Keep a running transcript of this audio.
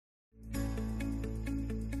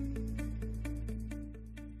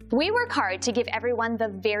We work hard to give everyone the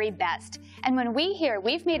very best, and when we hear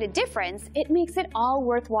we've made a difference, it makes it all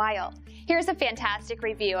worthwhile. Here's a fantastic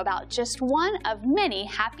review about just one of many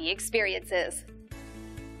happy experiences.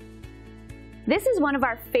 This is one of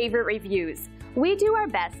our favorite reviews. We do our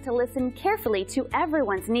best to listen carefully to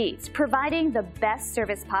everyone's needs, providing the best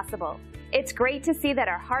service possible. It's great to see that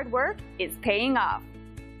our hard work is paying off.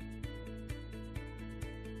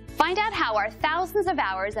 Find out how our thousands of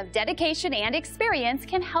hours of dedication and experience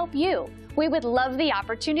can help you. We would love the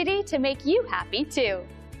opportunity to make you happy too.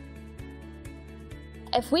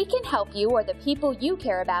 If we can help you or the people you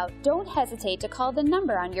care about, don't hesitate to call the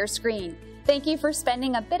number on your screen. Thank you for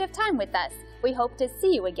spending a bit of time with us. We hope to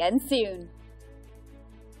see you again soon.